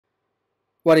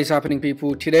What is happening,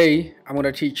 people? Today I'm going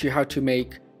to teach you how to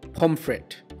make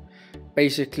pomfret.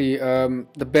 Basically,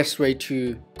 the best way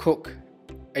to cook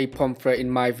a pomfret in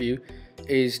my view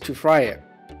is to fry it.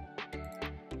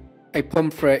 A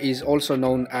pomfret is also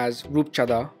known as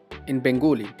Rupchada in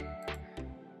Bengali.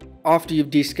 After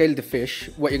you've descaled the fish,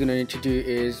 what you're going to need to do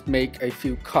is make a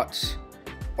few cuts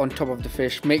on top of the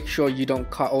fish. Make sure you don't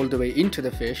cut all the way into the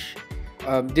fish.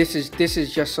 This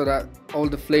is just so that all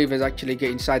the flavors actually get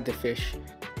inside the fish.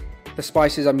 The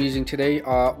spices I'm using today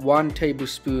are 1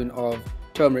 tablespoon of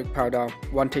turmeric powder,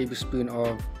 1 tablespoon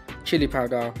of chili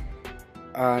powder,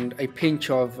 and a pinch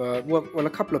of a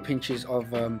couple of pinches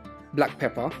of black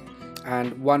pepper,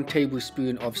 and 1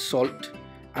 tablespoon of salt,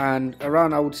 and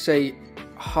around, I would say,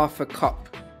 half a cup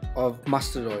of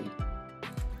mustard oil.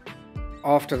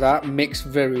 After that, mix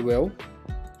very well.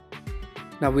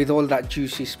 Now, with all that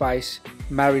juicy spice,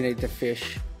 marinate the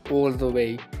fish all the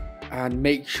way and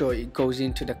make sure it goes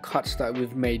into the cuts that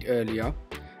we've made earlier.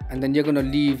 And then you're going to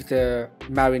leave the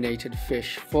marinated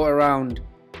fish for around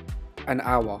an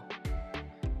hour,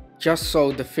 just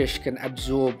so the fish can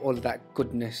absorb all that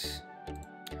goodness.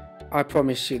 I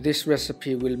promise you, this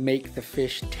recipe will make the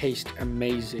fish taste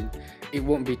amazing. It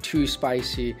won't be too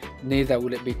spicy, neither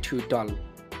will it be too dull.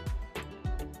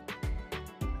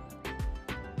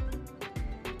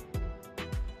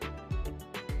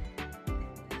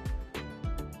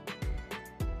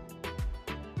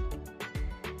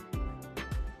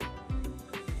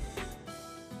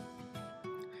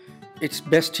 It's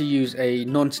best to use a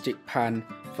non-stick pan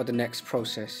for the next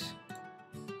process.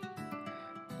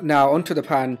 Now onto the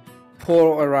pan,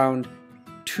 pour around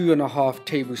 2.5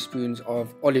 tablespoons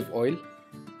of olive oil.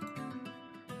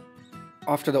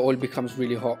 After the oil becomes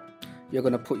really hot, you're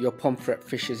going to put your pomfret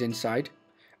fishes inside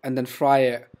and then fry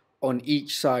it on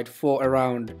each side for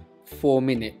around 4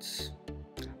 minutes.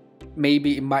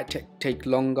 Maybe it might take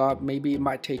longer, maybe it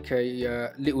might take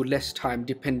a little less time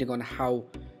depending on how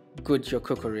good your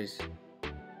cooker is.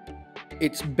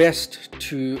 It's best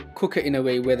to cook it in a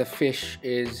way where the fish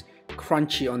is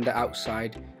crunchy on the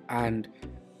outside and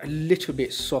a little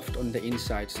bit soft on the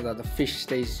inside, so that the fish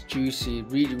stays juicy,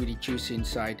 really juicy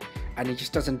inside, and it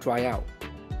just doesn't dry out.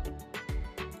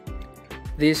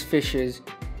 These fishes,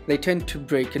 they tend to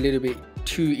break a little bit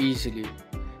too easily,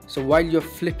 so while you're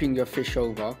flipping your fish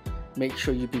over, make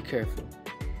sure you be careful.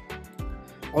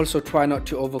 Also, try not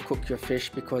to overcook your fish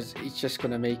because it's just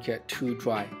going to make it too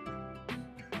dry.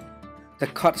 The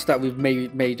cuts that we've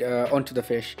made onto the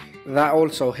fish, that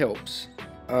also helps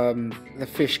the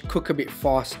fish cook a bit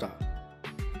faster.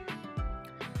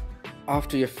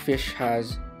 After your fish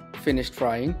has finished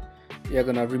frying, you're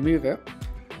going to remove it,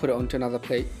 put it onto another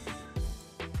plate.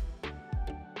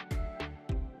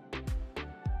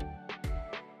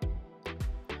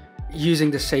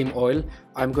 Using the same oil,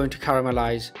 I'm going to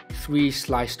caramelize 3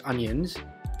 sliced onions.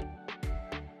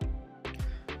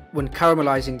 When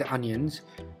caramelizing the onions,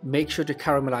 make sure to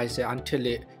caramelize it until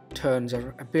it turns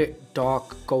a bit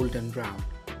dark golden brown.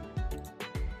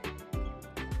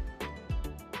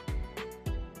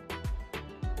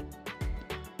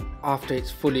 After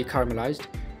it's fully caramelized,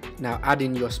 now add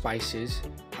in your spices.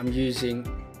 I'm using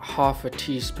half a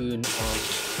teaspoon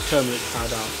of turmeric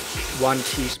powder, 1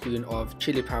 teaspoon of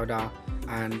chili powder,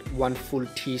 and 1 full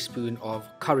teaspoon of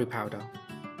curry powder.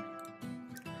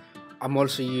 I'm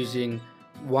also using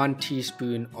 1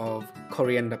 teaspoon of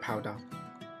coriander powder.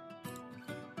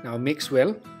 Now mix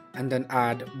well and then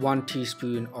add 1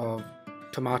 teaspoon of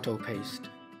tomato paste.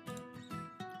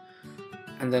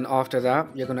 And then after that,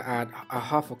 you're going to add a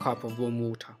half a cup of warm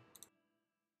water.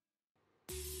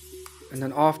 And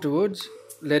then afterwards,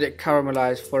 let it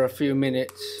caramelize for a few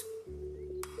minutes.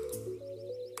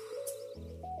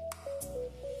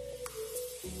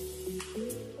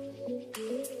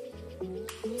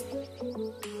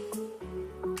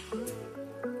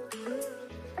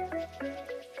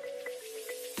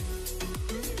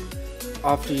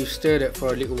 After you've stirred it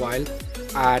for a little while,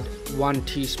 add 1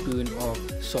 teaspoon of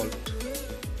salt.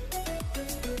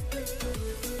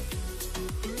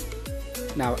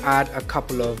 Now add a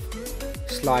couple of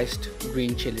sliced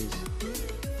green chilies,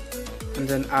 and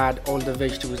then add all the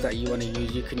vegetables that you want to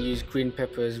use. You can use green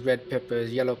peppers, red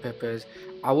peppers, yellow peppers.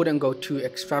 I wouldn't go too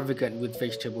extravagant with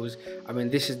vegetables. I mean,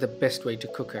 this is the best way to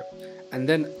cook it. And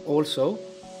then also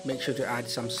make sure to add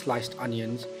some sliced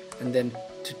onions, and then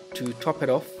to top it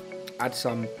off, add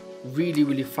some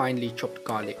really finely chopped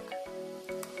garlic.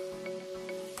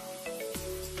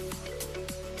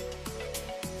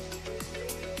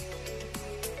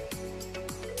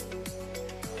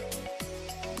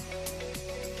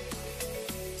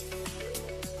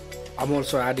 I'm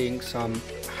also adding some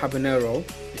habanero.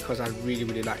 because I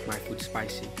really like my food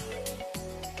spicy.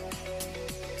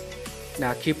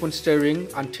 Now keep on stirring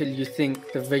until you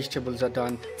think the vegetables are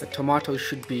done. The tomatoes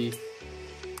should be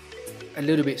a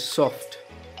little bit soft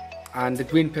and the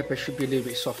green pepper should be a little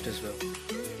bit soft as well.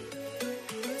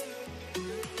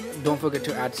 Don't forget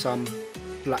to add some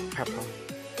black pepper.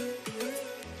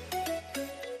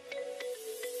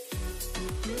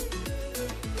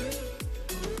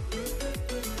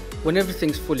 When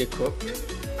everything's fully cooked,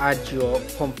 add your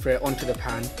pomfret onto the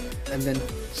pan and then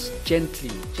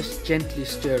just gently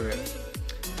stir it.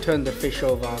 Turn the fish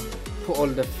over, put all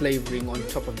the flavoring on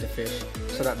top of the fish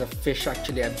so that the fish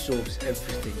actually absorbs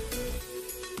everything.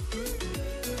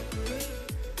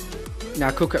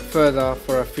 Now cook it further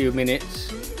for a few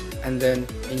minutes and then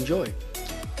enjoy.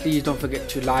 Please don't forget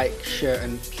to like, share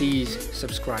and please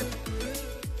subscribe.